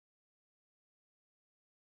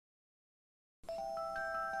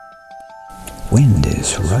Wind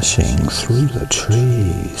is rushing through the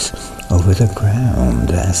trees, over the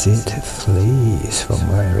ground as it flees from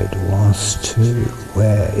where it was to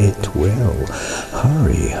where it will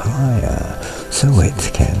hurry higher, so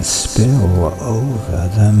it can spill over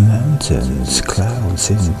the mountains, clouds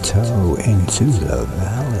in tow, into the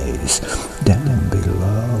valleys down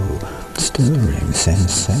below, stirring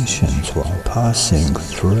sensations while passing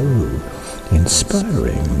through,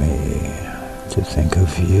 inspiring me to think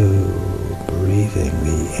of you, breathing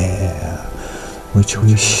the air which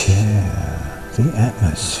we share, the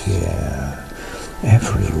atmosphere,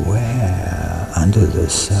 everywhere, under the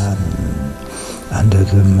sun, under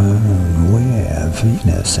the moon, we're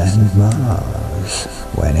Venus and Mars.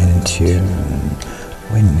 When in tune,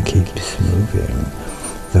 wind keeps moving,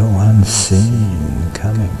 though unseen,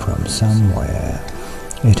 coming from somewhere.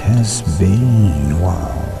 It has been,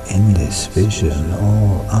 while in this vision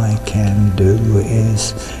all I can do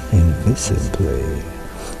is invisibly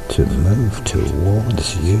to move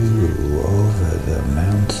towards you, over the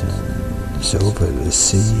mountains, over the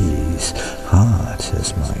seas, heart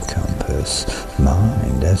as my compass,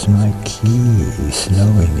 mind as my keys,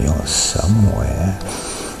 knowing you're somewhere,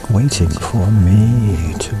 waiting for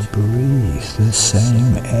me to breathe the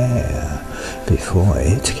same air before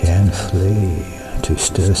it can flee, to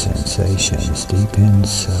stir sensations deep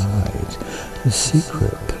inside, the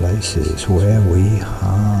secret places where we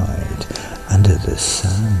hide, under the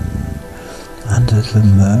sun, under the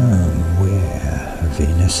moon, we're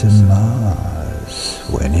Venus and Mars,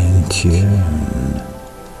 when in tune.